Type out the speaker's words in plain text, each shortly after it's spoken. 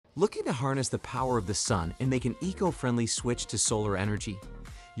Looking to harness the power of the sun and make an eco-friendly switch to solar energy?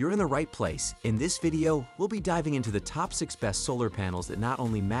 You're in the right place. In this video, we'll be diving into the top 6 best solar panels that not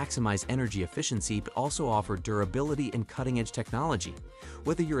only maximize energy efficiency but also offer durability and cutting-edge technology.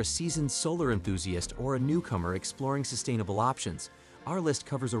 Whether you're a seasoned solar enthusiast or a newcomer exploring sustainable options, our list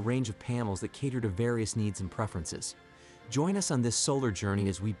covers a range of panels that cater to various needs and preferences. Join us on this solar journey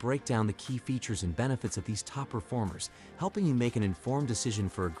as we break down the key features and benefits of these top performers, helping you make an informed decision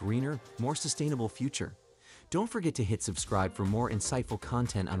for a greener, more sustainable future. Don't forget to hit subscribe for more insightful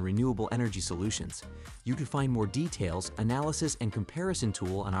content on renewable energy solutions. You can find more details, analysis, and comparison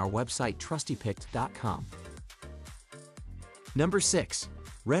tool on our website trustypicked.com. Number 6.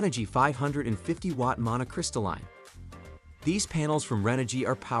 Renegy 550-watt monocrystalline. These panels from Renegy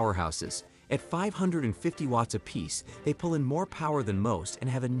are powerhouses. At 550 watts apiece, they pull in more power than most and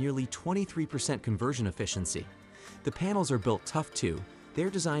have a nearly 23% conversion efficiency. The panels are built tough too. They're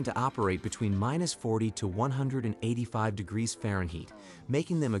designed to operate between -40 to 185 degrees Fahrenheit,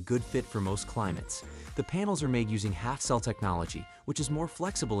 making them a good fit for most climates. The panels are made using half-cell technology, which is more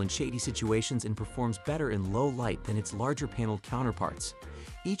flexible in shady situations and performs better in low light than its larger paneled counterparts.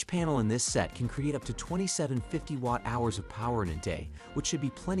 Each panel in this set can create up to 27 50-watt-hours of power in a day, which should be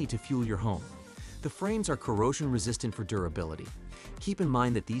plenty to fuel your home. The frames are corrosion-resistant for durability. Keep in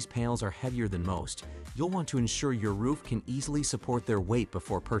mind that these panels are heavier than most. You'll want to ensure your roof can easily support their weight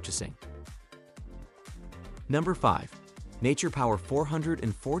before purchasing. Number 5. Nature Power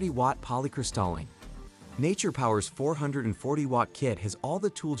 440-watt Polycrystalline. Nature Power's 440-watt kit has all the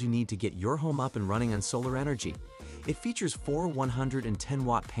tools you need to get your home up and running on solar energy. It features 4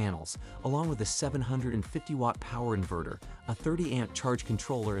 110-watt panels, along with a 750-watt power inverter, a 30-amp charge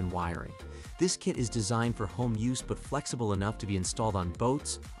controller, and wiring. This kit is designed for home use but flexible enough to be installed on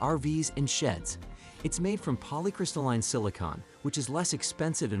boats, RVs, and sheds. It's made from polycrystalline silicon, which is less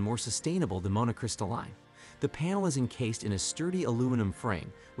expensive and more sustainable than monocrystalline. The panel is encased in a sturdy aluminum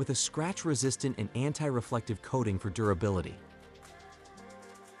frame with a scratch-resistant and anti-reflective coating for durability.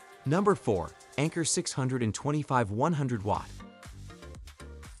 Number 4. Anker 625 100-watt.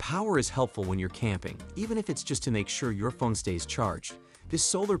 Power is helpful when you're camping, even if it's just to make sure your phone stays charged. This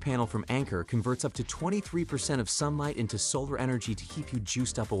solar panel from Anker converts up to 23% of sunlight into solar energy to keep you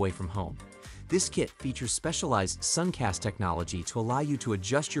juiced up away from home. This kit features specialized suncast technology to allow you to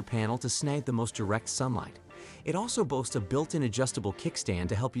adjust your panel to snag the most direct sunlight. It also boasts a built-in adjustable kickstand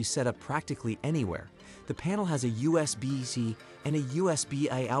to help you set up practically anywhere. The panel has a USB-C and a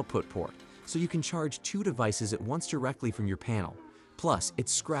USB-A output port, so you can charge 2 devices at once directly from your panel. Plus,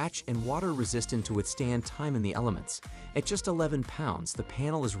 it's scratch and water resistant to withstand time in the elements. At just 11 pounds, the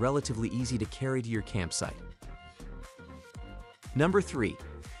panel is relatively easy to carry to your campsite. Number 3.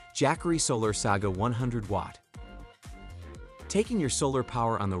 Jackary Solar Saga 100-watt. Taking your solar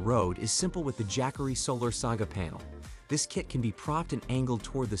power on the road is simple with the Jackary Solar Saga panel. This kit can be propped and angled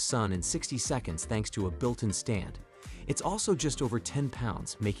toward the sun in 60 seconds thanks to a built-in stand. It's also just over 10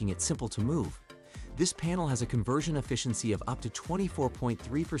 pounds, making it simple to move. This panel has a conversion efficiency of up to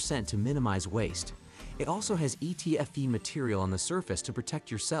 24.3% to minimize waste. It also has ETFE material on the surface to protect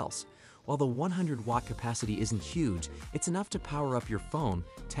your cells. While the 100-watt capacity isn't huge, it's enough to power up your phone,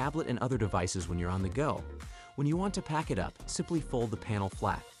 tablet, and other devices when you're on the go. When you want to pack it up, simply fold the panel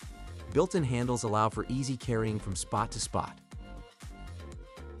flat. Built-in handles allow for easy carrying from spot to spot.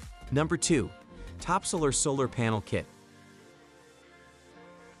 Number 2. Topsolar Solar Panel Kit.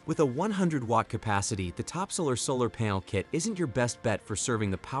 With a 100-watt capacity, the Topsolar Solar Panel Kit isn't your best bet for serving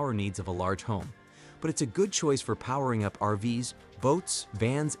the power needs of a large home, but it's a good choice for powering up RVs, boats,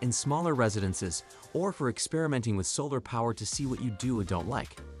 vans, and smaller residences, or for experimenting with solar power to see what you do and don't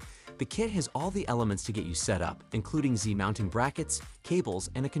like. The kit has all the elements to get you set up, including Z-mounting brackets,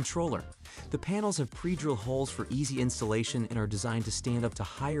 cables, and a controller. The panels have pre-drilled holes for easy installation and are designed to stand up to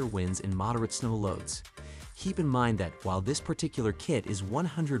higher winds and moderate snow loads. Keep in mind that while this particular kit is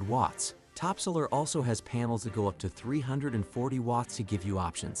 100 watts, Topsolar also has panels that go up to 340 watts to give you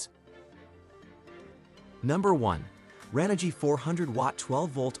options. Number 1. Renegy 400-watt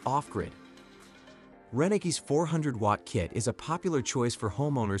 12-volt off-grid. Renegy's 400-watt kit is a popular choice for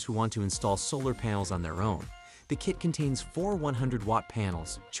homeowners who want to install solar panels on their own. The kit contains 4 100-watt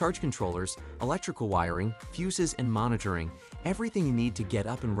panels, charge controllers, electrical wiring, fuses, and monitoring, everything you need to get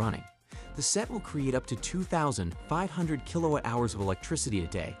up and running. The set will create up to 2,500 kilowatt-hours of electricity a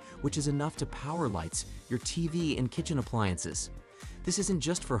day, which is enough to power lights, your TV, and kitchen appliances. This isn't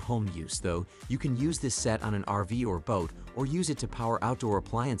just for home use, though. You can use this set on an RV or boat, or use it to power outdoor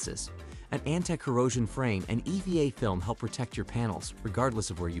appliances. An anti-corrosion frame and EVA film help protect your panels, regardless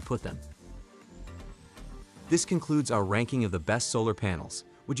of where you put them. This concludes our ranking of the best solar panels.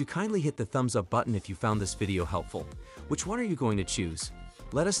 Would you kindly hit the thumbs up button if you found this video helpful? Which one are you going to choose?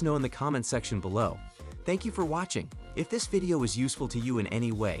 Let us know in the comment section below. Thank you for watching. If this video was useful to you in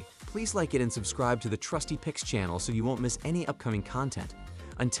any way, please like it and subscribe to the Trusty Picks channel so you won't miss any upcoming content.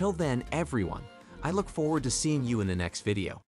 Until then, everyone, I look forward to seeing you in the next video.